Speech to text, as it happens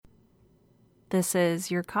This is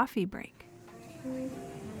your coffee break.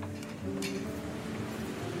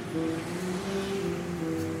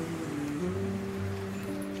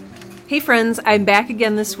 Hey friends, I'm back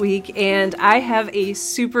again this week and I have a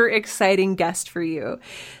super exciting guest for you.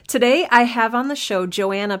 Today I have on the show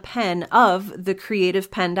Joanna Penn of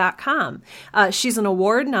thecreativepenn.com. She's an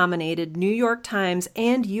award-nominated New York Times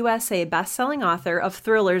and USA bestselling author of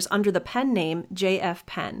thrillers under the pen name J.F.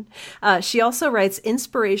 Penn. She also writes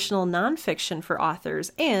inspirational nonfiction for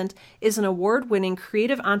authors and is an award-winning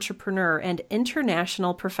creative entrepreneur and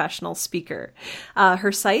international professional speaker.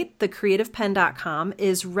 Her site, thecreativepenn.com,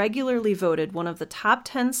 is regularly voted one of the top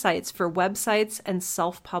 10 sites for websites and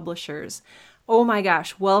self-publishers. Oh my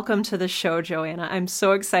gosh, welcome to the show, Joanna. I'm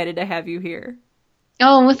so excited to have you here.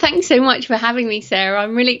 Oh, well, thanks so much for having me, Sarah.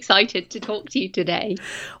 I'm really excited to talk to you today.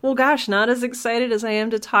 Well, gosh, not as excited as I am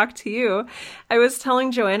to talk to you. I was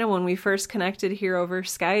telling Joanna when we first connected here over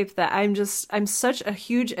Skype that I'm such a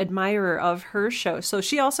huge admirer of her show. So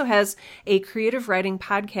she also has a creative writing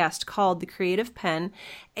podcast called The Creative Penn,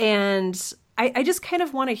 and I just kind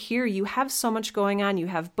of want to hear, you have so much going on. You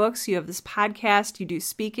have books, you have this podcast, you do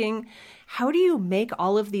speaking. How do you make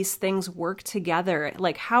all of these things work together?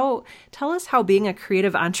 Tell us how being a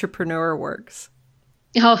creative entrepreneur works.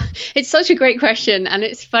 Oh, it's such a great question. And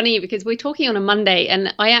it's funny because we're talking on a Monday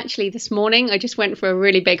and this morning, I just went for a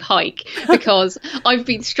really big hike because I've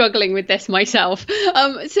been struggling with this myself.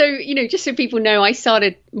 Just so people know, I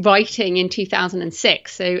started writing in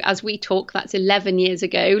 2006. So as we talk, that's 11 years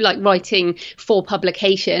ago, writing for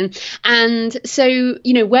publication. And so,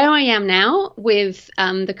 where I am now with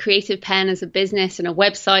the Creative Penn as a business and a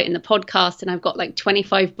website and the podcast, and I've got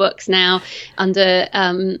 25 books now under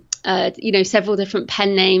several different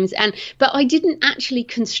pen names, but I didn't actually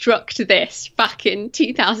construct this back in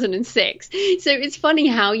 2006. So it's funny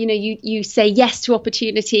how, you say yes to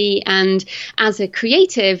opportunity, and as a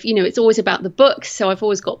creative, it's always about the books. So I've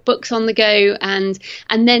always got books on the go, and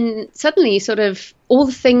then suddenly sort of all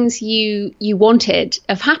the things you wanted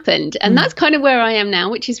have happened. And that's kind of where I am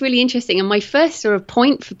now, which is really interesting. And my first sort of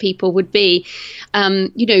point for people would be,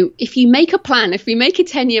 if you make a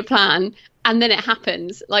 10-year plan, and then it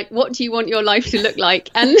happens, what do you want your life to look like?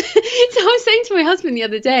 And so I was saying to my husband the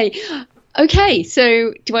other day, okay,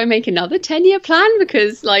 so do I make another 10-year plan?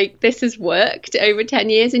 Because this has worked over 10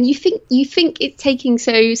 years, and you think it's taking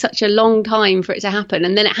such a long time for it to happen,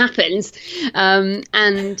 and then it happens. And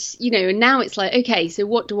now it's okay, so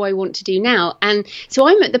what do I want to do now? And so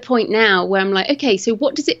I'm at the point now where I'm okay, so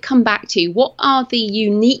what does it come back to? What are the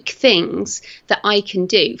unique things that I can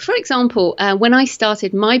do? For example, when I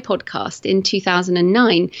started my podcast in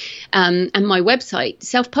 2009, and my website,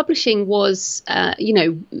 self-publishing was,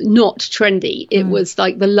 not trendy. It was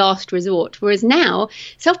the last resort. Whereas now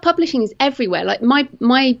self-publishing is everywhere.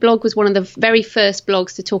 My blog was one of the very first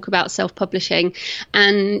blogs to talk about self-publishing,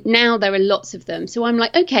 and now there are lots of them. So I'm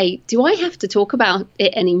okay, do I have to talk about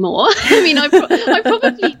it anymore? I mean, I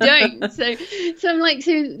probably don't. So I'm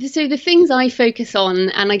so the things I focus on,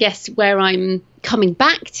 and I guess where I'm coming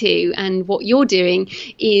back to and what you're doing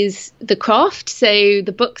is the craft. So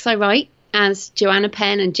the books I write as Joanna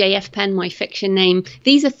Penn and J.F. Penn, my fiction name,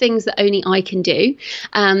 these are things that only I can do.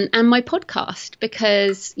 And my podcast,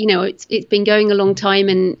 because, it's been going a long time.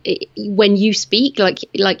 And when you speak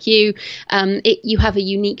like you, you have a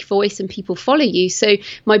unique voice and people follow you. So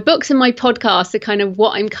my books and my podcast are kind of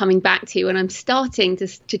what I'm coming back to. And I'm starting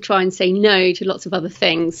to try and say no to lots of other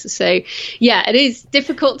things. So, yeah, it is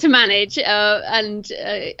difficult to manage.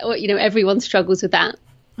 Everyone struggles with that.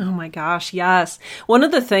 Oh my gosh, yes. One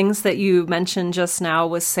of the things that you mentioned just now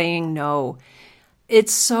was saying no.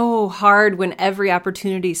 It's so hard when every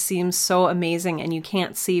opportunity seems so amazing and you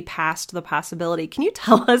can't see past the possibility. Can you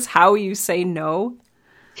tell us how you say no?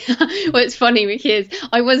 Well, it's funny because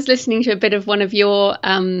I was listening to a bit of one of your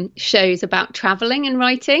shows about traveling and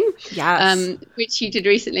writing, yes. Which you did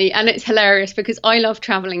recently. And it's hilarious because I love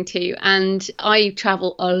traveling too. And I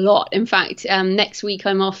travel a lot. In fact, next week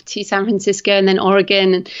I'm off to San Francisco and then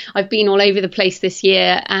Oregon. And I've been all over the place this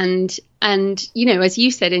year. And as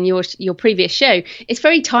you said in your previous show, it's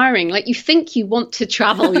very tiring. You think you want to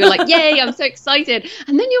travel. You're yay, I'm so excited.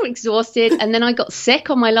 And then you're exhausted. And then I got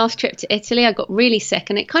sick on my last trip to Italy. I got really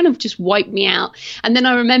sick and it kind of just wiped me out. And then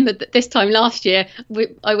I remembered that this time last year,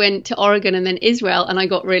 I went to Oregon and then Israel and I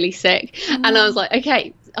got really sick. Mm-hmm. And I was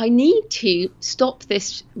okay, I need to stop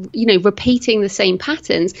this, repeating the same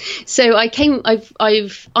patterns. So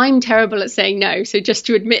I'm terrible at saying no. So just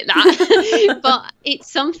to admit that, but it's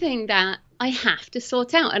something that I have to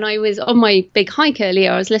sort out. And I was on my big hike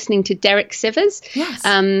earlier. I was listening to Derek Sivers. Yes.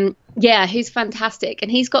 Yeah, he's fantastic. And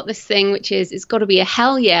he's got this thing, which is it's got to be a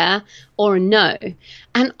hell yeah or a no.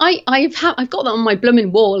 And I've got that on my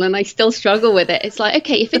blooming wall and I still struggle with it. It's like,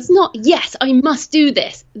 okay, if it's not yes, I must do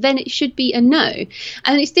this, then it should be a no.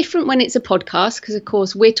 And it's different when it's a podcast because, of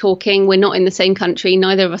course, we're talking, we're not in the same country,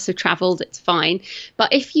 neither of us have traveled, it's fine.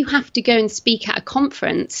 But if you have to go and speak at a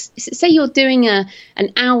conference, say you're doing an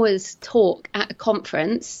hour's talk at a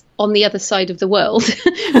conference on the other side of the world,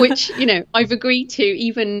 which, you know, I've agreed to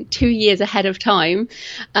even 2 years ahead of time.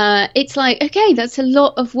 It's like, okay, that's a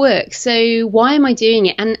lot of work. So why am I doing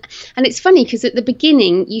it? And it's funny because at the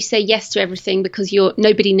beginning you say yes to everything because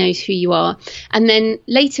nobody knows who you are. And then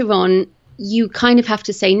later on, you kind of have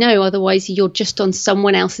to say no, otherwise you're just on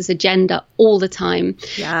someone else's agenda all the time.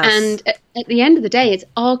 Yes. And at the end of the day, it's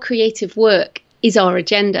our creative work is our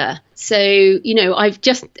agenda. So, you know, I've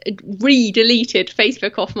just deleted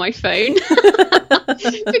Facebook off my phone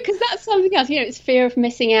because that's something else. You know, it's fear of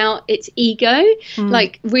missing out. It's ego,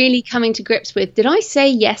 like really coming to grips with, did I say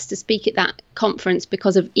yes to speak at that conference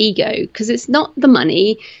because of ego? Because it's not the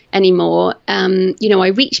money anymore. You know, I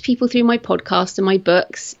reach people through my podcast and my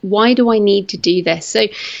books. Why do I need to do this? So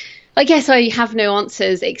I guess I have no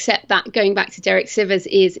answers except that going back to Derek Sivers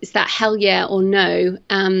is that hell yeah or no.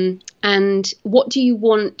 And what do you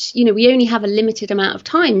want? You know, we only have a limited amount of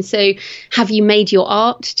time. So have you made your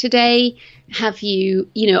art today? Have you,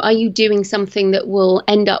 you know, are you doing something that will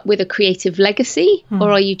end up with a creative legacy or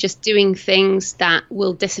are you just doing things that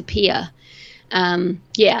will disappear?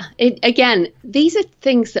 Again, these are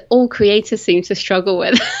things that all creators seem to struggle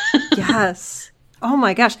with. Yes. Oh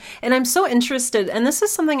my gosh. And I'm so interested, and this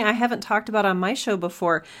is something I haven't talked about on my show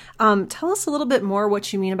before. Tell us a little bit more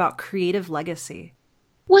what you mean about creative legacy.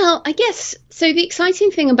 Well, I guess, so the exciting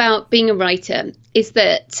thing about being a writer is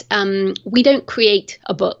that we don't create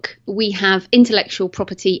a book. We have intellectual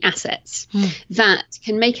property assets that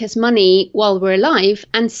can make us money while we're alive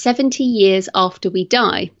and 70 years after we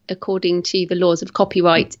die, according to the laws of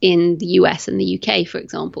copyright in the US and the UK, for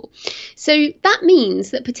example. So that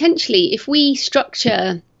means that potentially if we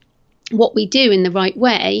structure what we do in the right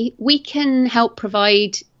way, we can help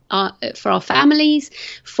provide for our families,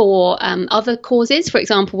 for other causes. For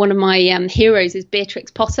example, one of my heroes is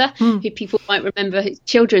Beatrix Potter, who people might remember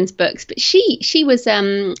children's books. But she was,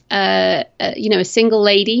 a single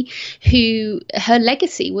lady who her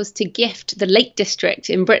legacy was to gift the Lake District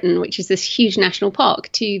in Britain, which is this huge national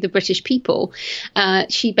park, to the British people.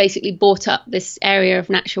 She basically bought up this area of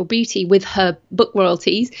natural beauty with her book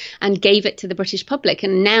royalties and gave it to the British public.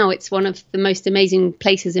 And now it's one of the most amazing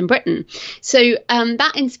places in Britain. So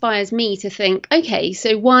that inspires me to think, okay,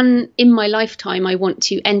 so one, in my lifetime, I want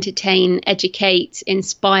to entertain, educate,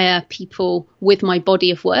 inspire people with my body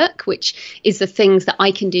of work, which is the things that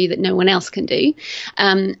I can do that no one else can do.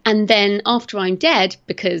 And then after I'm dead,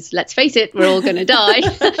 because let's face it, we're all going to die,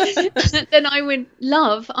 then I would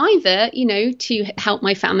love either, to help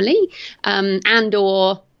my family and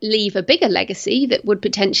or leave a bigger legacy that would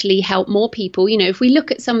potentially help more people. If we look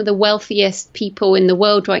at some of the wealthiest people in the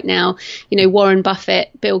world right now, Warren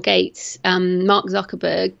Buffett, Bill Gates, Mark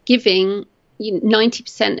Zuckerberg, giving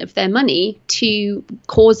 90% of their money to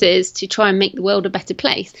causes to try and make the world a better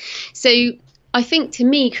place. So I think, to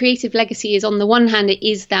me, creative legacy is, on the one hand, it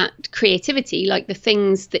is that creativity, like the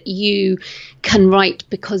things that you can write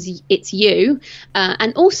because it's you.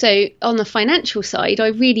 And also on the financial side, I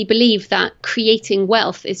really believe that creating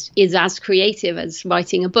wealth is as creative as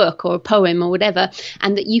writing a book or a poem or whatever,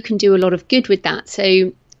 and that you can do a lot of good with that.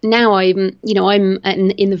 So now I'm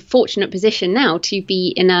in the fortunate position now to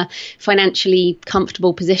be in a financially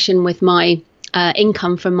comfortable position with my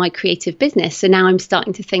income from my creative business. So now I'm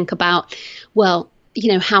starting to think about, well,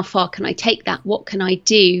 how far can I take that? What can I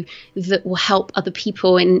do that will help other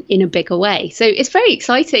people in a bigger way? So it's very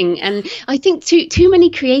exciting. And I think too many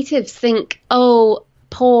creatives think, oh,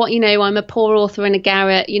 poor, I'm a poor author in a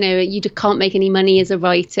garret, you can't make any money as a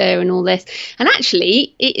writer and all this. And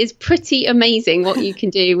actually, it is pretty amazing what you can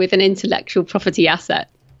do with an intellectual property asset.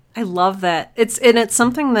 I love that. It's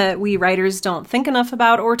something that we writers don't think enough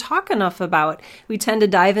about or talk enough about. We tend to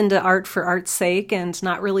dive into art for art's sake and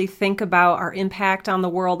not really think about our impact on the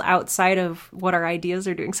world outside of what our ideas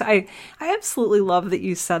are doing. So I absolutely love that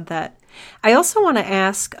you said that. I also want to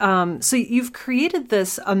ask, so you've created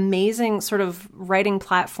this amazing sort of writing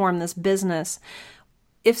platform, this business.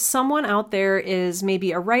 If someone out there is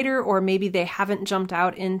maybe a writer, or maybe they haven't jumped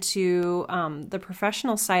out into the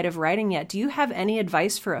professional side of writing yet, do you have any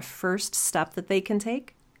advice for a first step that they can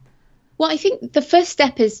take? Well, I think the first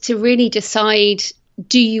step is to really decide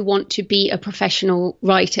do you want to be a professional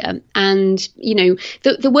writer? And, you know,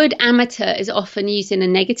 the word amateur is often used in a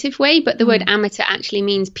negative way, but the word amateur actually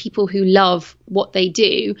means people who love what they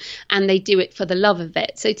do and they do it for the love of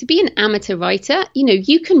it. So to be an amateur writer, you know,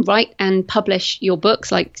 you can write and publish your books,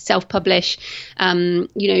 like self-publish, you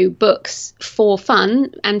know, books for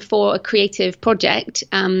fun and for a creative project,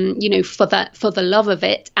 you know, for the love of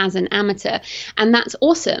it as an amateur. And that's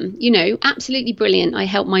awesome. You know, absolutely brilliant. I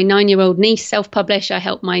helped my 9-year-old niece self-publish. I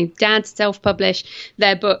helped my dad self-publish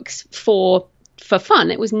their books for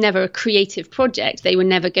fun. It was never a creative project. They were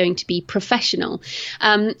never going to be professional.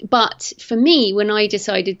 But for me, when I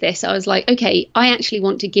decided this, I was like, okay, I actually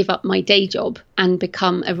want to give up my day job and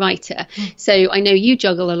become a writer. So I know you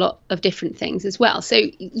juggle a lot of different things as well. So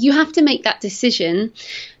you have to make that decision.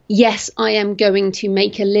 Yes, I am going to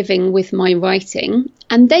make a living with my writing.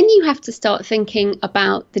 And then you have to start thinking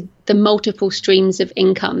about the multiple streams of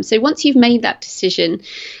income. So once you've made that decision,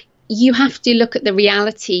 you have to look at the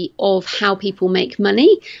reality of how people make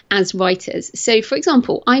money as writers. So, for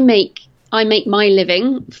example, I make my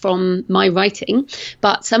living from my writing,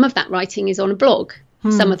 but some of that writing is on a blog.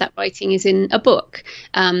 Some of that writing is in a book.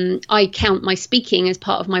 I count my speaking as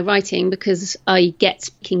part of my writing because I get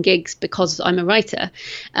speaking gigs because I'm a writer,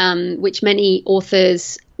 which many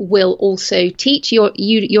authors will also teach.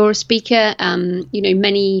 You're a speaker. You know,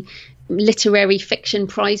 many literary fiction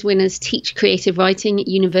prize winners teach creative writing at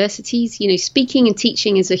universities. You know, speaking and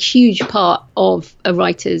teaching is a huge part of a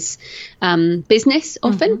writer's business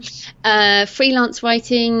often. Freelance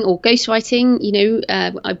writing or ghostwriting, you know,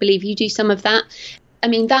 I believe you do some of that. I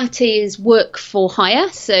mean, that is work for hire.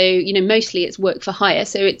 So, you know, mostly it's work for hire.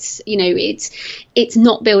 So it's, you know, it's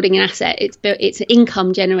not building an asset. It's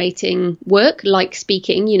income generating work like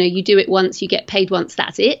speaking. You know, you do it once, you get paid once,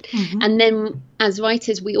 that's it. And then as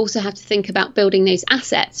writers, we also have to think about building those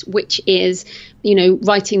assets, which is, you know,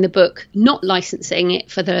 writing the book, not licensing it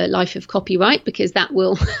for the life of copyright, because that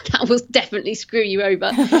will definitely screw you over.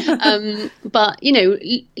 But, you know,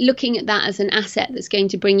 looking at that as an asset that's going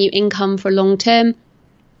to bring you income for long term.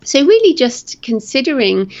 So really just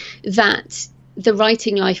considering that the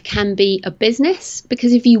writing life can be a business,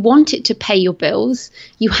 because if you want it to pay your bills,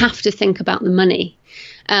 you have to think about the money.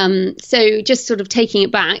 So just sort of taking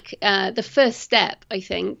it back, the first step, I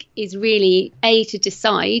think, is really A, to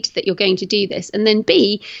decide that you're going to do this, and then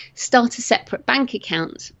B, start a separate bank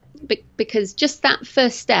account. Because just that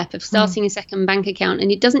first step of starting a second bank account,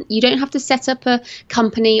 and you don't have to set up a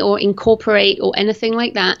company or incorporate or anything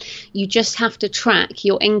like that. You just have to track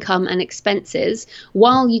your income and expenses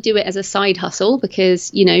while you do it as a side hustle,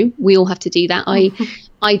 because, you know, we all have to do that.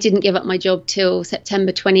 I didn't give up my job till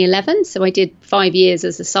September 2011. So I did 5 years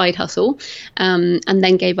as a side hustle, and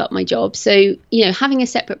then gave up my job. So, you know, having a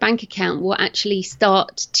separate bank account will actually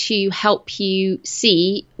start to help you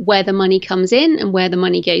see where the money comes in and where the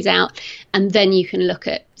money goes out. And then you can look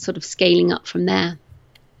at sort of scaling up from there.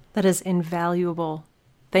 That is invaluable.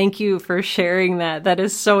 Thank you for sharing that. That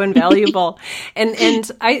is so invaluable.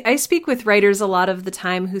 And I speak with writers a lot of the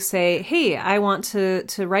time who say, hey, I want to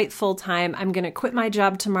write full time. I'm going to quit my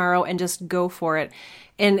job tomorrow and just go for it.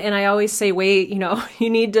 And I always say, wait, you know,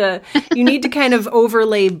 you need to kind of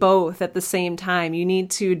overlay both at the same time. You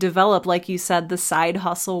need to develop, like you said, the side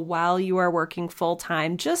hustle while you are working full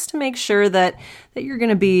time, just to make sure that you're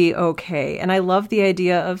going to be okay. And I love the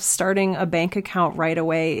idea of starting a bank account right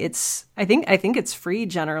away. I think it's free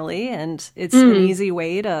generally, and it's an easy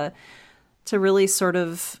way to really sort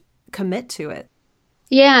of commit to it.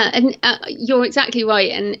 Yeah, and you're exactly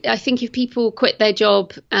right. And I think if people quit their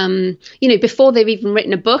job, you know, before they've even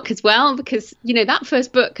written a book as well, because, you know, that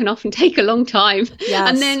first book can often take a long time. Yes.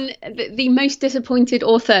 And then the most disappointed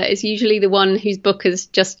author is usually the one whose book has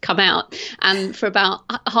just come out. And for about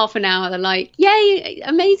half an hour, they're like, yay,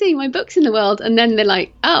 amazing, my book's in the world. And then they're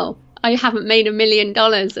like, oh, I haven't made $1 million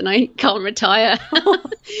and I can't retire.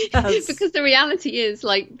 Yes. Because the reality is,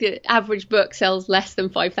 like, the average book sells less than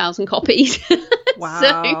 5,000 copies.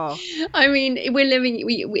 Wow. So, I mean, we're living,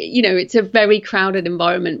 we you know, it's a very crowded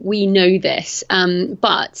environment. We know this.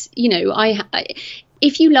 But, you know,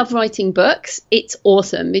 if you love writing books, it's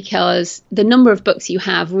awesome, because the number of books you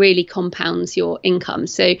have really compounds your income.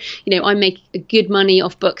 So, you know, I make good money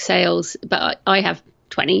off book sales, but I have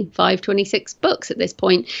 26 books at this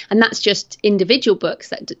point, and that's just individual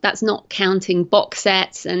books. That's not counting box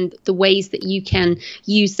sets and the ways that you can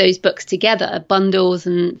use those books together, bundles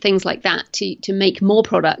and things like that, to make more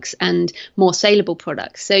products and more saleable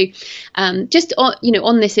products. So just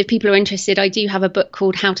on this, if people are interested, I do have a book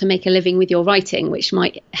called How to Make a Living with Your Writing, which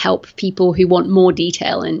might help people who want more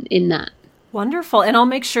detail in that. Wonderful. And I'll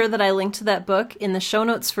make sure that I link to that book in the show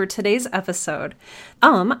notes for today's episode.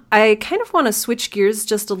 I kind of want to switch gears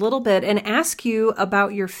just a little bit and ask you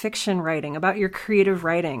about your fiction writing, about your creative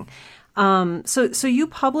writing. So you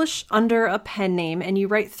publish under a pen name and you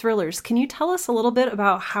write thrillers. Can you tell us a little bit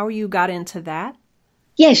about how you got into that?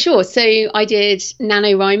 Yeah, sure. So I did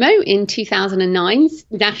NaNoWriMo in 2009,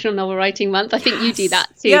 National Novel Writing Month. I think you do that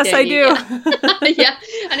too. Yes, I do. Yeah,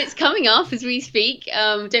 and it's coming up as we speak.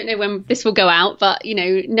 Don't know when this will go out, but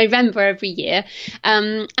November every year.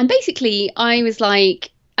 And basically, I was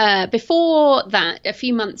like, before that, a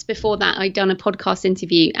few months before that, I'd done a podcast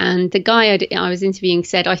interview, and the guy I was interviewing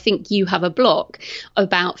said, "I think you have a block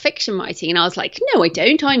about fiction writing." And I was like, "No, I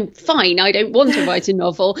don't. I'm fine. I don't want to write a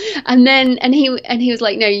novel." And he was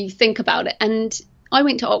like, "No, you think about it." And I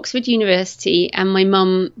went to Oxford University, and my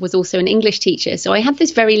mum was also an English teacher. So I had this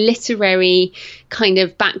very literary kind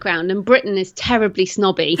of background, and Britain is terribly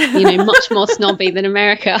snobby, much more snobby than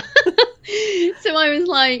America. So I was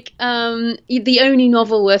like, the only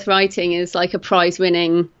novel worth writing is like a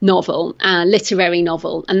prize-winning novel, literary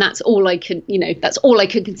novel, and that's all I could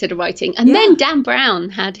consider writing. And then Dan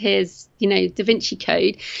Brown had his, Da Vinci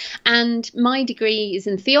Code, and my degree is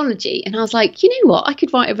in theology, and I was like, you know what, I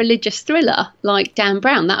could write a religious thriller like Dan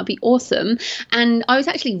Brown. That would be awesome. And I was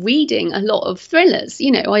actually reading a lot of thrillers.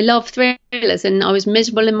 I love thrillers, and I was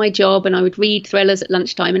miserable in my job, and I would read thrillers at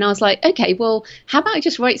lunchtime, and I was like, okay, well, how about I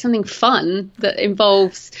just write something fun that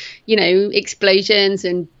involves explosions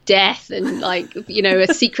and death and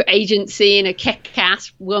a secret agency and a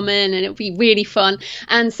kick-ass woman, and it'll be really fun.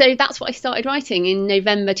 And so that's what I started writing in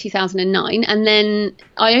November 2009. And then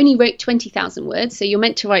I only wrote 20,000 words, so you're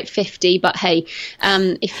meant to write 50, but hey,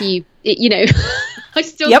 if you I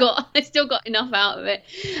still got enough out of it.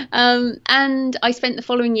 And I spent the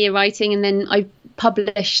following year writing, and then I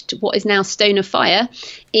published what is now Stone of Fire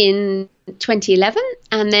in 2011,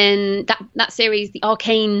 and then that series, the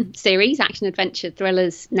Arcane series, action adventure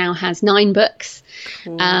thrillers, now has 9 books.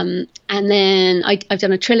 Cool. And then I've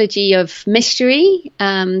done a trilogy of mystery,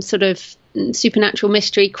 sort of supernatural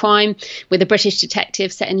mystery crime with a British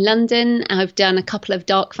detective set in London. I've done a couple of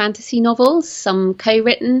dark fantasy novels, some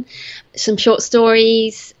co-written, some short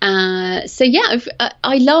stories. So yeah,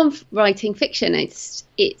 I love writing fiction. It's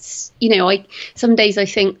some days I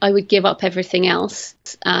think I would give up everything else,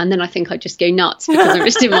 and then I think I'd just go nuts because I'm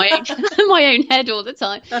just in my own head all the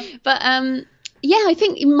time. But yeah, I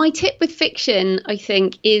think my tip with fiction, I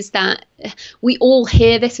think, is that we all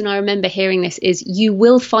hear this, and I remember hearing this, is you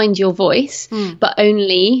will find your voice, but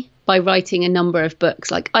only by writing a number of books.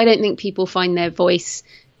 Like, I don't think people find their voice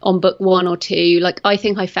on book 1 or 2. Like, I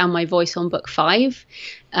think I found my voice on book 5,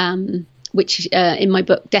 which in my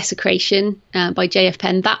book Desecration by Joanna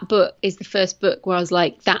Penn. That book is the first book where I was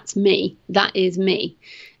like, that's me. That is me.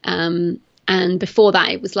 And before that,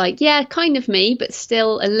 it was like, yeah, kind of me, but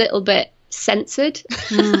still a little bit censored.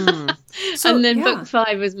 So, and then book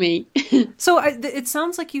 5 was me. So it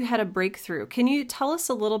sounds like you had a breakthrough. Can you tell us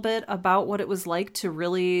a little bit about what it was like to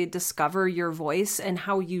really discover your voice and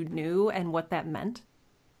how you knew and what that meant?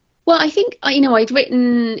 Well, I think, I'd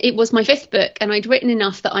written, it was my 5th book, and I'd written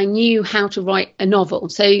enough that I knew how to write a novel.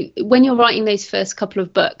 So when you're writing those first couple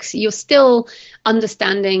of books, you're still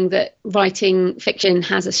understanding that writing fiction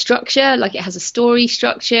has a structure, like it has a story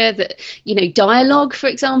structure, that, dialogue, for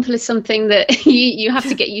example, is something that you have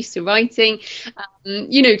to get used to writing.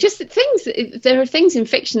 Just things, there are things in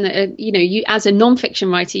fiction that are, you as a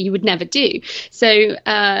non-fiction writer, you would never do. So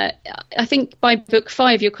I think by book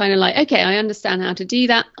 5, you're kind of like, okay, I understand how to do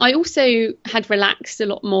that. I also had relaxed a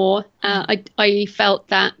lot more. I felt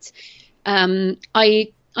that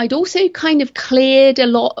I'd also kind of cleared a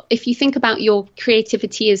lot. If you think about your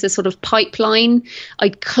creativity as a sort of pipeline,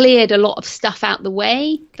 I'd cleared a lot of stuff out the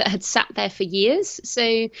way that had sat there for years. So,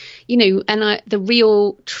 and the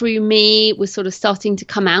real true me was sort of starting to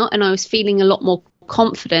come out, and I was feeling a lot more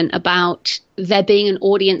confident about there being an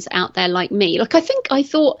audience out there like me. Like, I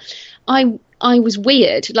thought I was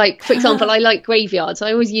weird. Like, for example, I like graveyards.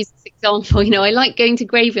 I always use this example. I like going to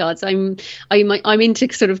graveyards. I'm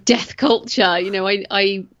into sort of death culture. I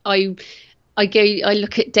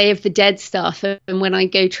look at Day of the Dead stuff, and when I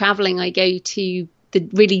go traveling, I go to the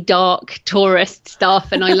really dark tourist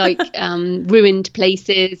stuff, and I like ruined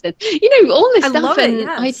places, and all this stuff. And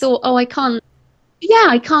yes. I thought, I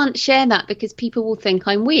can't share that because people will think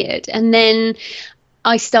I'm weird. And then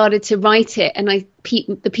I started to write it, and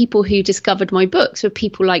the people who discovered my books were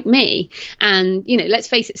people like me. And, you know, let's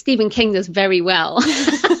face it, Stephen King does very well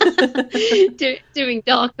doing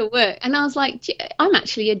darker work. And I was like, I'm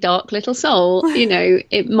actually a dark little soul, you know,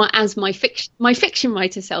 my fiction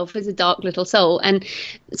writer self is a dark little soul. And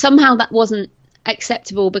somehow that wasn't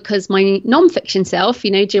acceptable because my non-fiction self, you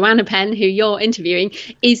know, Joanna Penn, who you're interviewing,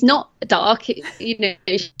 is not dark. You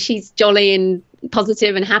know, she's jolly and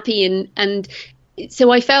positive and happy, and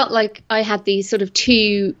so I felt like I had these sort of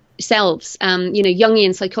two selves. You know,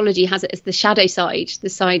 Jungian psychology has it as the shadow side, the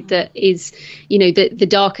side that is, you know, the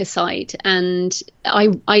darker side, and I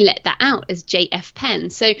let that out as JF Penn.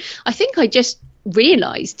 So I think I just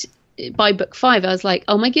realized by book 5, I was like,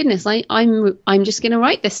 oh my goodness, I'm just going to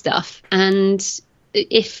write this stuff, and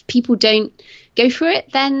if people don't go for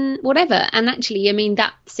it, then whatever. And actually, I mean,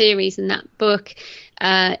 that series and that book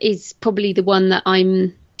is probably the one that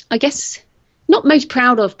I'm, I guess, not most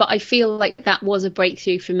proud of, but I feel like that was a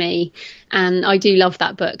breakthrough for me, and I do love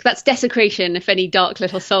that book. That's Desecration, if any dark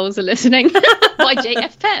little souls are listening, by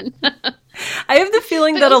JF Penn. I have the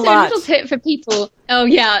feeling that a lot. A little tip for people. Oh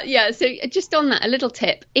yeah. So just on that, a little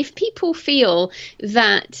tip. If people feel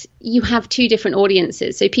that you have two different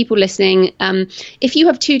audiences, so people listening, if you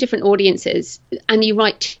have two different audiences and you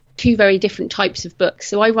write two very different types of books.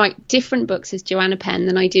 So I write different books as Joanna Penn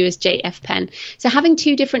than I do as JF Penn. So having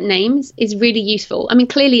two different names is really useful. I mean,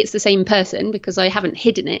 clearly it's the same person because I haven't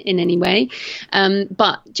hidden it in any way.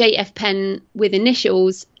 But JF Penn with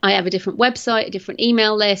initials, I have a different website, a different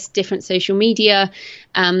email list, different social media.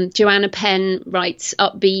 Joanna Penn writes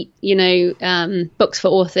upbeat, you know, books for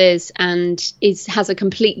authors, and has a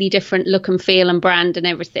completely different look and feel and brand and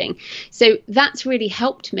everything. So that's really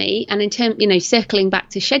helped me. And in terms, you know, circling back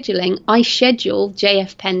to scheduling, I schedule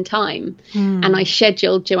JF Penn time and I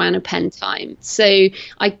schedule Joanna Penn time. So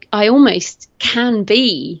I almost can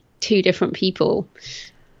be two different people,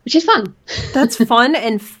 which is fun. That's fun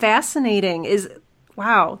and fascinating.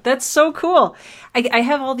 Wow, that's so cool. I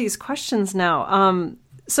have all these questions now.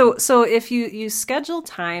 So if you schedule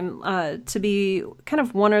time to be kind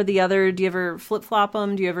of one or the other, do you ever flip-flop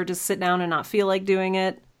them? Do you ever just sit down and not feel like doing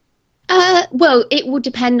it? Well, it will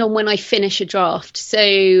depend on when I finish a draft.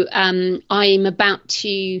 So I'm about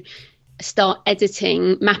to start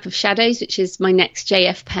editing Map of Shadows, which is my next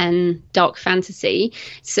JF Penn dark fantasy.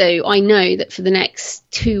 So I know that for the next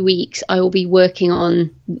 2 weeks I will be working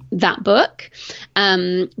on that book.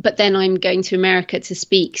 But then I'm going to America to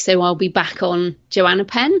speak, so I'll be back on Joanna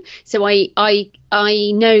Penn. So I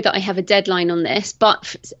know that I have a deadline on this,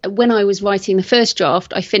 but when I was writing the first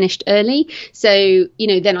draft, I finished early. So, you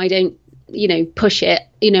know, then I don't, you know, push it,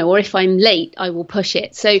 you know, or if I'm late, I will push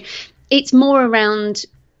it. So it's more around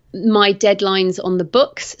my deadlines on the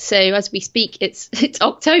books. So as we speak, it's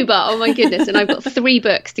October. Oh my goodness. And I've got 3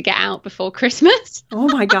 books to get out before Christmas. Oh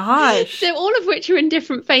my gosh. So all of which are in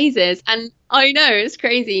different phases. And I know it's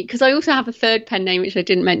crazy because I also have a third pen name, which I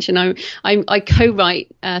didn't mention. I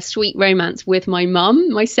co-write Sweet Romance with my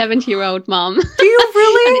mum, my 70-year-old mum. Do you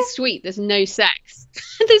really? And it's sweet. There's no sex.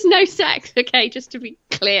 There's no sex. Okay, just to be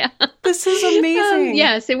clear. This is amazing.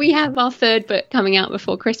 Yeah, so we have our third book coming out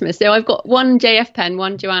before Christmas. So I've got one JF Penn,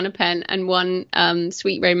 one Joanna Penn, and one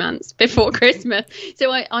Sweet Romance before Christmas.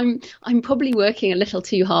 So I'm probably working a little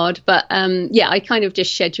too hard, but yeah, I kind of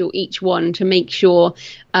just schedule each one to make sure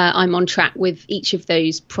I'm on track with each of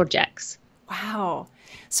those projects. Wow.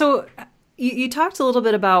 So you talked a little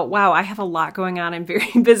bit about, wow, I have a lot going on. I'm very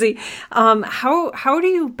busy. How do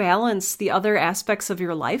you balance the other aspects of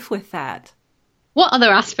your life with that? What other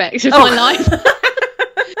aspects of my life?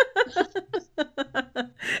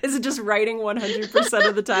 Is it just writing 100%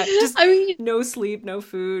 of the time? Just no sleep, no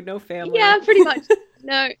food, no family? Yeah, pretty much.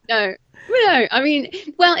 No. I mean,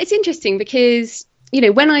 well, it's interesting because, you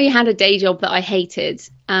know, when I had a day job that I hated,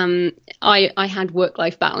 I had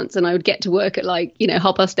work-life balance, and I would get to work at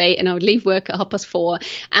 8:30, and I would leave work at 4:30,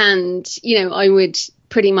 and, you know, I would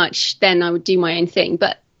pretty much then I would do my own thing.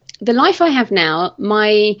 But the life I have now,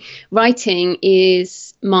 my writing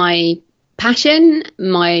is my passion,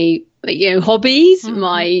 my hobbies,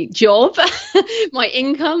 my job, my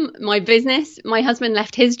income, my business. My husband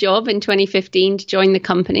left his job in 2015 to join the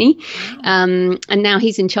company. Wow. And now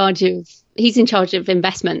he's in charge of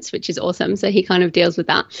investments, which is awesome. So he kind of deals with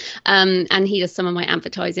that. And he does some of my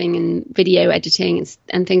advertising and video editing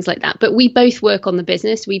and things like that. But we both work on the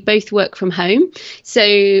business. We both work from home.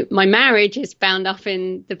 So my marriage is bound up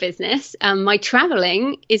in the business. My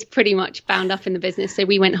traveling is pretty much bound up in the business. So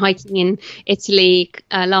we went hiking in Italy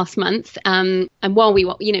last month. And while we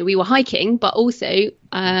were hiking, but also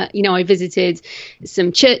I visited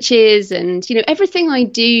some churches, and, everything I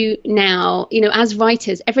do now, as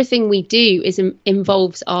writers, everything we do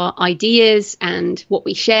involves our ideas and what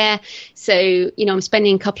we share. So, I'm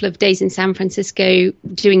spending a couple of days in San Francisco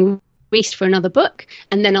doing research for another book,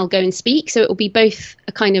 and then I'll go and speak. So it will be both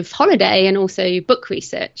a kind of holiday and also book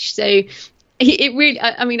research. So it really,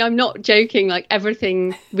 I'm not joking, like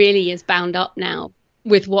everything really is bound up now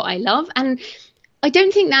with what I love. And I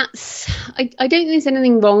don't think I don't think there's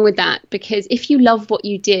anything wrong with that, because if you love what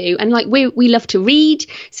you do, and like we love to read.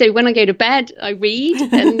 So when I go to bed, I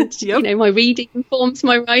read, and, Yep. My reading informs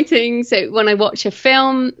my writing. So when I watch a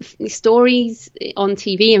film, stories on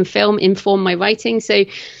TV and film inform my writing. So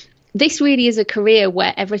this really is a career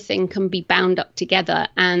where everything can be bound up together.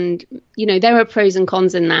 And, there are pros and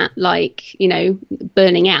cons in that, like,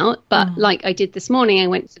 burning out. But like I did this morning, I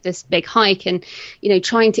went for this big hike, and,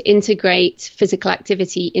 trying to integrate physical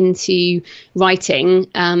activity into writing.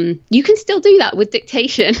 You can still do that with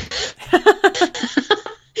dictation.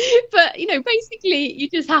 But, basically, you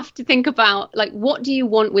just have to think about, like, what do you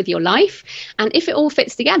want with your life? And if it all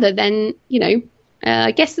fits together, then,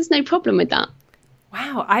 I guess there's no problem with that.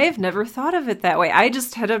 Wow, I have never thought of it that way. I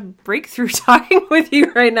just had a breakthrough talking with you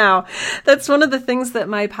right now. That's one of the things that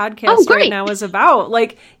my podcast right now is about.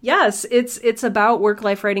 Like, yes, it's about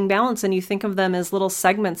work-life writing balance, and you think of them as little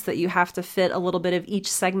segments that you have to fit a little bit of each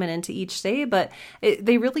segment into each day, but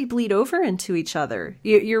they really bleed over into each other.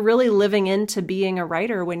 You're really living into being a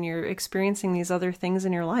writer when you're experiencing these other things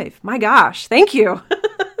in your life. My gosh, thank you.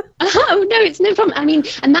 Oh, no, it's no problem.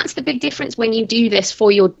 And that's the big difference when you do this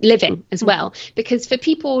for your living as well. Because for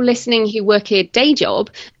people listening who work a day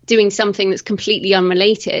job doing something that's completely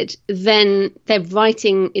unrelated, then their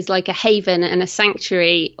writing is like a haven and a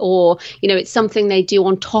sanctuary, or, it's something they do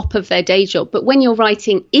on top of their day job. But when your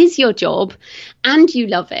writing is your job and you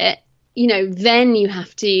love it, then you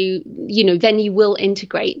have to, then you will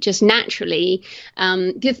integrate just naturally.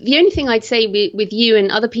 The only thing I'd say with you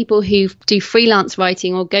and other people who do freelance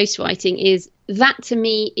writing or ghostwriting is that, to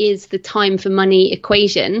me, is the time for money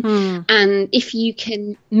equation. And if you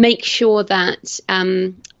can make sure that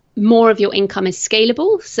more of your income is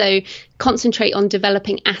scalable, so concentrate on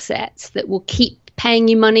developing assets that will keep paying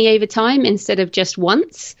you money over time instead of just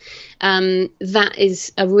once. That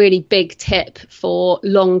is a really big tip for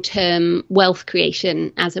long-term wealth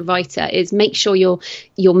creation as a writer, is make sure your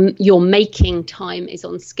making time is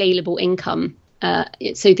on scalable income,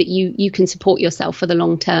 so that you can support yourself for the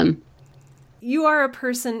long term. You are a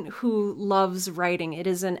person who loves writing. It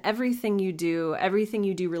is in everything you do. Everything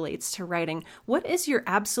you do relates to writing. What is your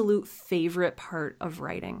absolute favorite part of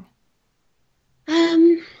writing?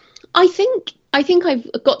 I think I've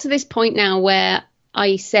got to this point now where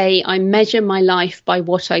I say I measure my life by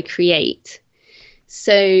what I create.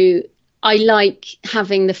 So I like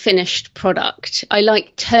having the finished product. I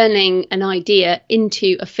like turning an idea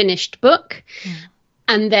into a finished book.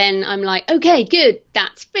 And then I'm like, okay, good,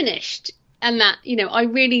 that's finished. And that, I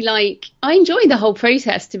really I enjoy the whole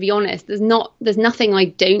process, to be honest. There's nothing I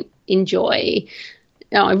don't enjoy.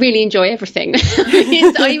 No, I really enjoy everything.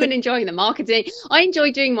 I even enjoy the marketing. I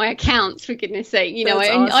enjoy doing my accounts, for goodness sake.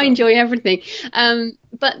 Awesome. I enjoy everything.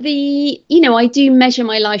 But I do measure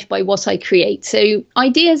my life by what I create. So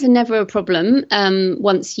ideas are never a problem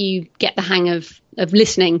once you get the hang of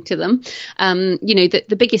listening to them.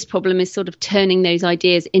 The biggest problem is sort of turning those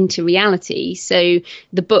ideas into reality. So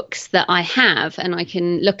the books that I have and I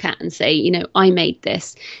can look at and say, I made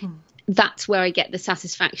this. That's where I get the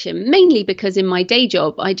satisfaction, mainly because in my day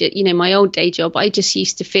job, my old day job, I just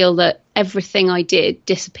used to feel that everything I did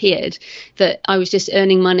disappeared, that I was just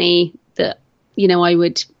earning money that, I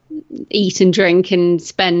would eat and drink and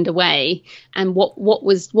spend away. And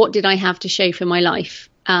what did I have to show for my life,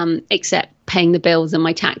 except paying the bills and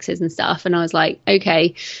my taxes and stuff? And I was like,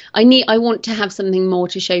 okay, I want to have something more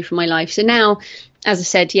to show for my life. So now, as I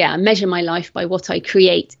said, I measure my life by what I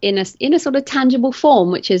create in a sort of tangible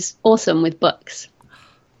form, which is awesome with books.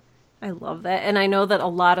 I love that. And I know that a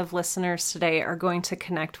lot of listeners today are going to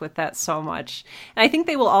connect with that so much. And I think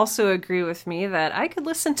they will also agree with me that I could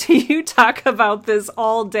listen to you talk about this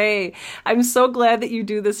all day. I'm so glad that you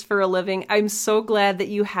do this for a living. I'm so glad that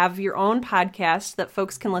you have your own podcast that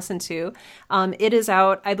folks can listen to. It is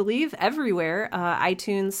out, I believe, everywhere,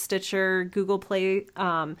 iTunes, Stitcher, Google Play.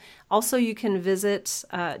 Also, you can visit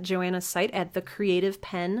Joanna's site at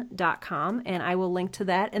thecreativepenn.com, and I will link to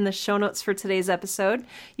that in the show notes for today's episode.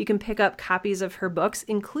 You can pick up copies of her books,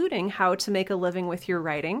 including How to Make a Living with Your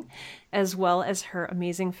Writing, as well as her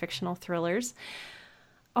amazing fictional thrillers.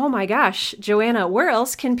 Oh my gosh, Joanna, where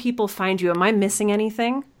else can people find you? Am I missing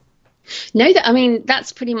anything? No,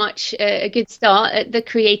 that's pretty much a good start at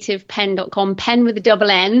thecreativepenn.com, pen with a double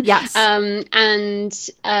N. Yes.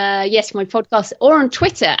 Yes, my podcast, or on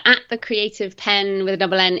Twitter at thecreativepenn with a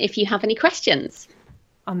double N if you have any questions.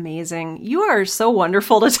 Amazing. You are so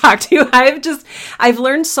wonderful to talk to. I've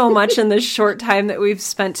learned so much in this short time that we've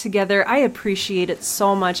spent together. I appreciate it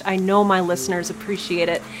so much. I know my listeners appreciate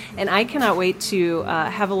it. And I cannot wait to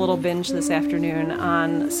have a little binge this afternoon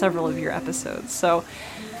on several of your episodes. So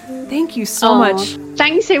thank you so much.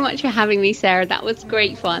 Thanks so much for having me, Sarah. That was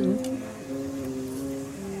great fun.